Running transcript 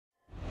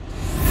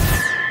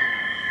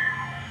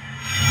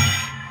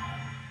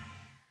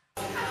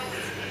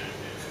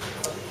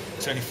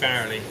Tony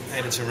Farrelly,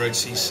 editor Road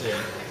CC.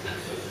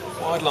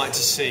 What I'd like to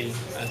see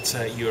at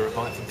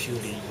Eurobike, for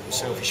purely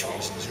selfish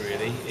reasons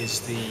really, is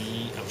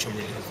which I'm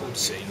really looking forward to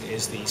seeing,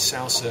 is the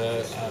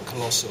Salsa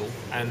Colossal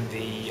and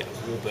the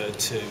Warbird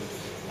 2,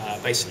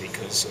 basically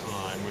because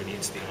I'm really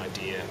into the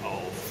idea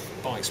of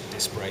bikes with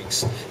disc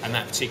brakes, and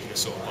that particular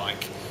sort of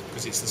bike,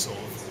 because it's the sort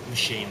of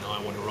machine that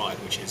I want to ride,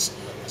 which is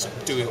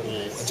a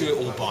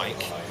do-it-all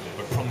bike,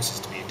 but promises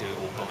to be a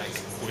do-it-all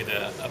bike with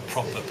a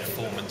proper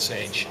performance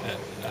edge that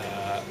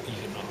you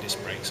can run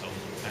disc brakes on.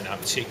 And I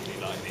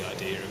particularly like the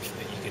idea of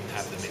that you can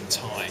have them in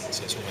tie,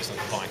 so it's almost like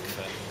a bike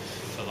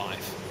for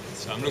life.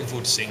 So I'm looking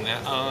forward to seeing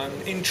that. I'm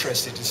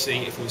interested to see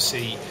if we'll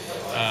see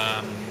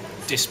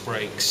disc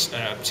brakes,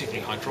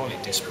 particularly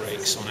hydraulic disc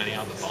brakes, on any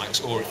other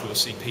bikes, or if we'll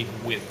see people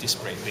with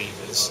disc brake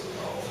levers,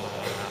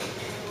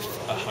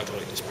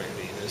 hydraulic disc brake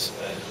levers.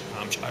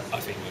 I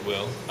think we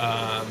will.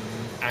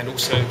 And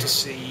also to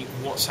see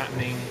what's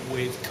happening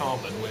with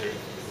carbon, where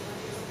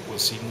we'll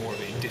see more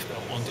of it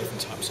on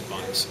different types of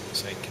bikes,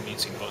 say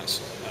commuting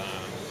bikes,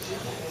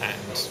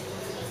 and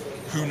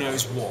who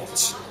knows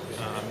what.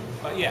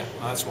 But yeah,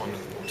 that's what I'm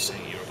looking forward to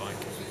seeing at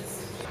Eurobike.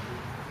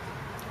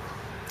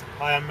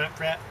 Hi, I'm Matt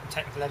Brett,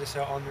 technical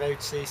editor on Road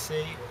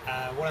CC.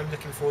 What I'm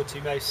looking forward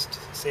to most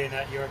seeing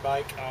at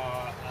Eurobike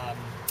are,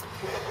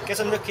 I guess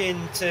I'm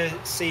looking to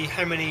see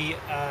how many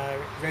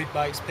road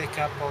bikes pick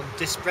up on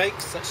disc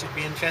brakes. That should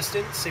be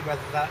interesting to see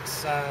whether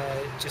that's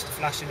just a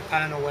flash in the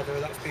pan or whether a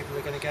lot of people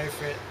are going to go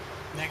for it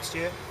next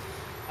year.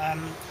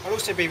 I'll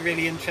also be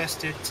really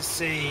interested to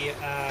see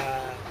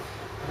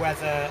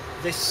whether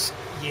this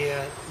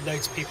year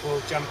loads of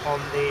people jump on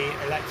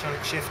the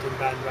electronic shifting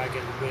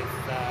bandwagon with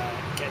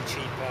getting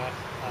cheaper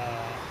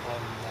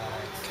on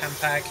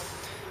Campag,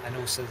 and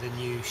also the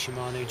new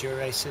Shimano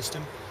Dura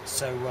system.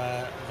 So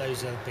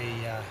those will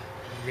be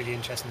really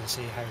interesting to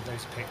see how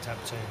those are picked up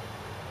too.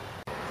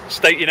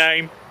 State your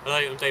name.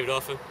 Hello, I'm David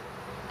Arthur.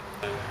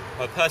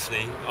 Well,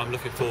 personally, I'm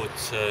looking forward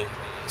to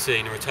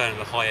seeing a return of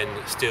a high-end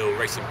steel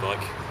racing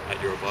bike at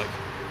Eurobike,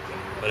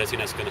 but I don't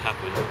think that's going to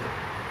happen.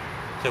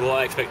 So what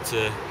I expect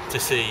to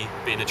see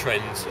being the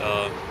trends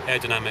are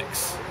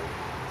aerodynamics,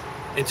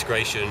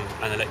 integration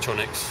and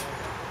electronics.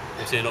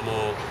 We're seeing a lot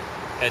more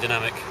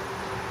aerodynamic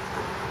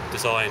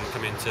design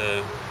come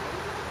into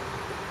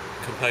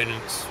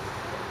components,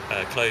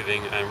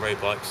 clothing and road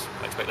bikes.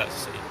 I expect that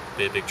to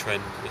be a big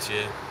trend this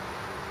year.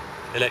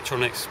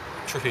 Electronics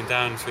trickling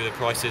down through the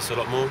prices a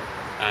lot more,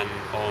 and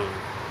on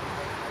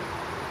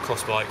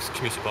cross bikes,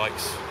 commuter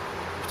bikes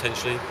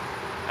potentially,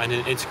 and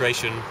in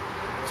integration,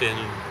 seeing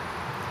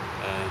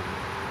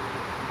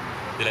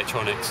the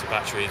electronics, the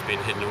batteries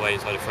being hidden away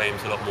inside the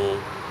frames a lot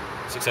more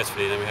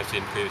successfully than we have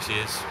seen in previous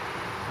years.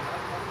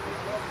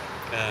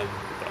 But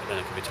then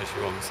it could be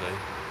totally wrong, so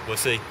we'll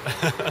see.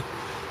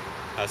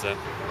 How's that?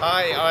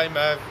 Hi, I'm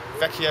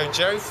Vecchio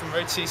Joe from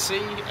Road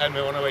CC, and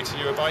we're on our way to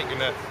Eurobike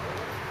in a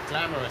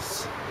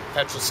glamorous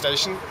petrol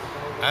station.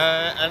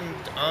 And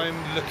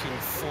I'm looking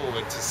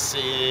forward to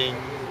seeing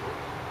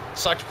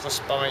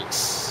cyclocross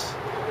bikes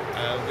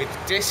with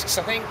discs.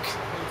 I think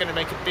we're going to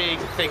make a big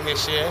thing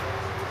this year,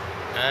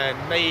 and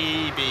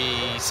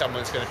maybe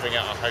someone's going to bring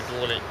out a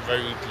hydraulic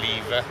road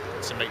lever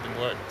to make them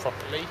work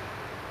properly.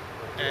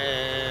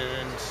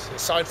 And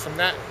aside from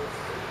that,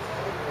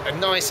 a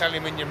nice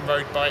aluminium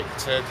road bike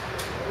to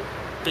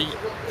beat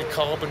the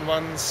carbon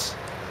ones,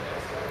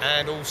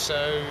 and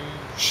also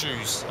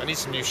shoes. I need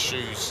some new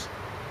shoes,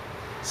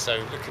 so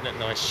looking at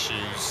nice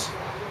shoes.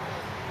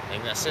 I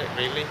think that's it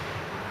really.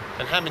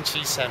 And ham and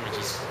cheese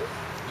sandwiches,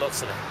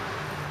 lots of them.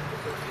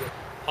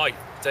 Hi,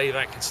 Dave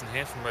Atkinson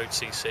here from Road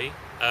CC.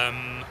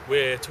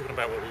 We're talking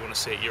about what we want to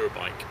see at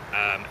Eurobike.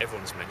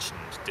 Everyone's mentioned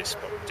disc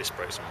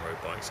brakes on road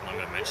bikes, and I'm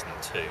going to mention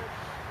them too.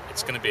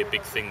 It's going to be a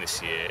big thing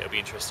this year. It'll be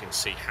interesting to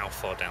see how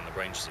far down the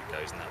ranges it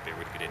goes, and that'll be a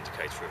really good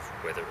indicator of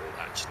whether it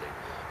will actually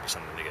be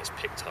something that gets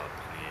picked up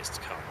in the years to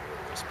come, or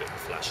whether it's a bit of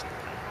a flash in the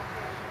pan.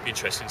 It'll be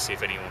interesting to see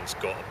if anyone's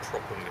got a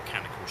proper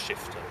mechanical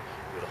shifter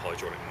with a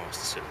hydraulic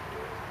master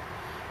cylinder,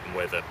 and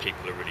whether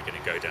people are really going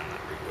to go down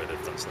that route, where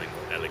they've done something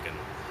more elegant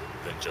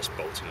than just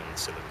bolting on the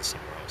cylinder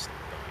somewhere else in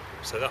the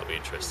bike. So that'll be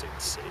interesting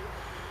to see.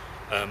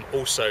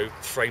 Also,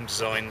 frame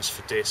designs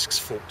for discs,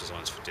 fork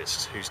designs for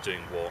discs, who's doing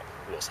what,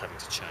 what's having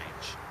to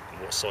change, and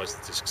what size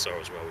the discs are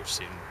as well. We've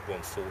seen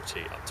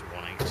 140 up to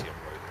 180 on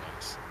road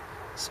bikes.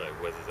 So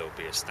whether there'll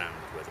be a standard,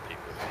 whether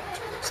people are going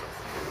towards that.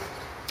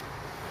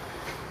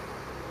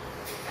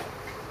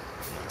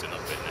 I'm doing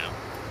that bit now,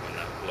 when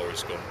that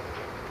lorry's gone.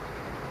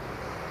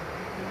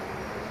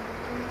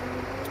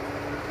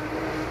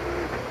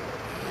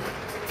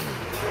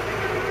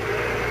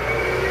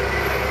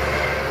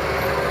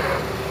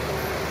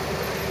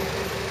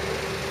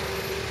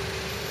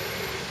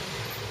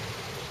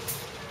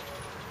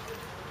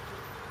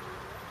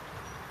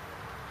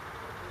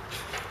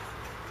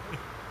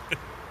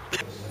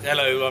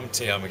 Hello, I'm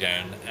T.R.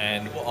 McGowan,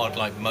 and what I'd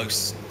like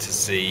most to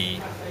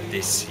see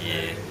this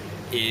year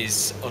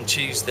is on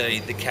Tuesday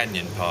the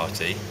Canyon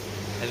Party,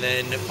 and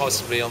then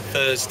possibly on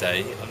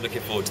Thursday I'm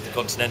looking forward to the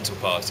Continental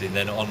Party, and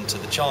then on to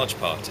the Charge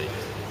Party.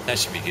 That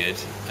should be good.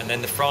 And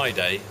then the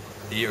Friday,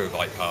 the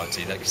Eurobike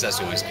party, because that's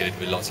always good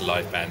with lots of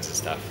live bands and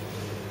stuff.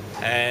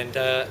 And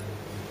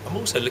I'm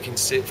also looking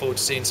forward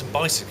to seeing some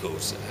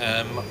bicycles.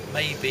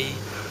 Maybe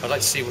I'd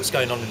like to see what's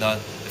going on in the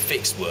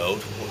fixed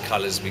world, what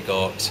colours we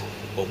got,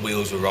 what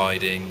wheels we're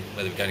riding,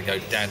 whether we're going to go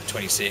down to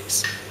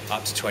 26,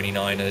 up to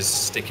 29ers,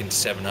 sticking to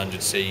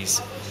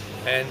 700Cs.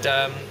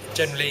 And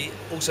generally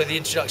also the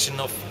introduction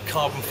of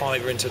carbon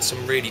fibre into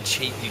some really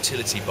cheap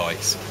utility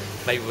bikes.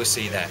 Maybe we'll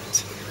see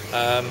that.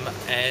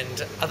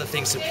 And other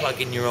things to plug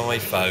in your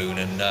iPhone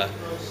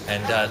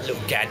and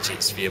little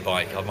gadgets for your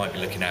bike. I might be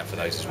looking out for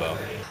those as well.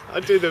 I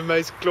do the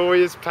most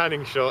glorious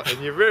panning shot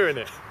and you ruin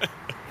it.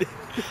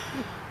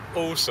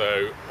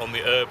 Also, on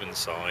the urban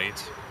side,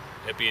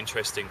 it'd be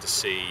interesting to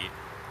see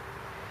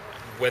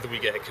whether we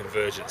get a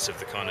convergence of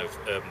the kind of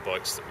urban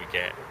bikes that we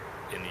get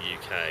in the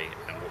UK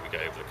and what we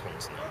get over the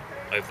continent.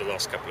 Over the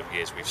last couple of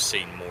years, we've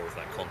seen more of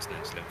that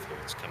continental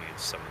influence coming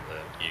into some of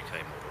the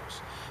UK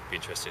models. Be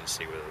interesting to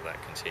see whether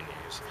that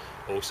continues.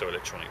 Also,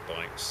 electronic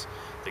bikes,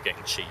 they're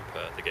getting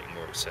cheaper, they're getting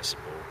more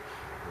accessible.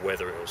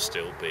 Whether it'll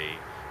still be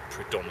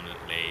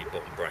predominantly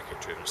bottom bracket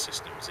driven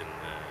systems in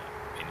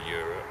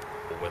Europe,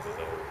 or whether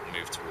they'll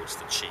move towards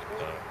the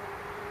cheaper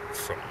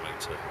front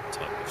motor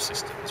type of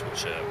systems,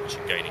 which are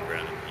gaining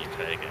ground in the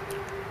UK again.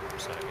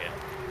 So yeah,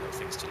 a lot of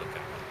things to look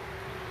at.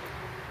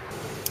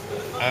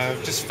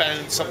 I've just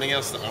found something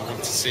else that I want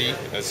to see.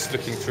 I was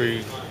looking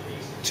through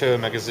Tour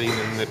magazine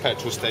and the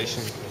petrol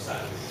station,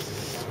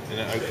 and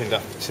it opened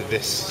up to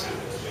this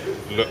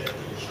look,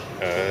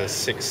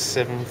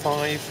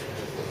 675.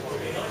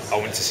 I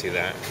want to see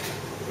that.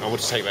 I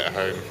want to take that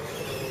home.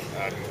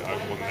 I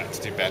want that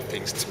to do bad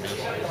things to me.